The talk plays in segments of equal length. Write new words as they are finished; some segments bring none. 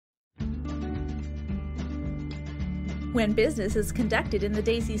When business is conducted in the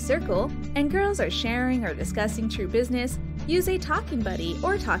Daisy Circle and girls are sharing or discussing true business, use a talking buddy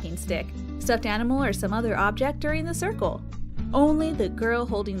or talking stick, stuffed animal, or some other object during the circle. Only the girl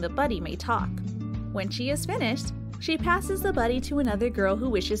holding the buddy may talk. When she is finished, she passes the buddy to another girl who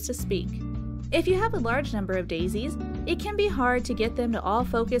wishes to speak. If you have a large number of daisies, it can be hard to get them to all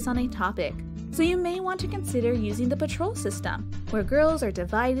focus on a topic, so you may want to consider using the patrol system, where girls are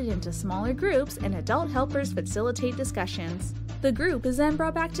divided into smaller groups and adult helpers facilitate discussions. The group is then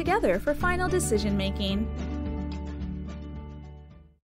brought back together for final decision making.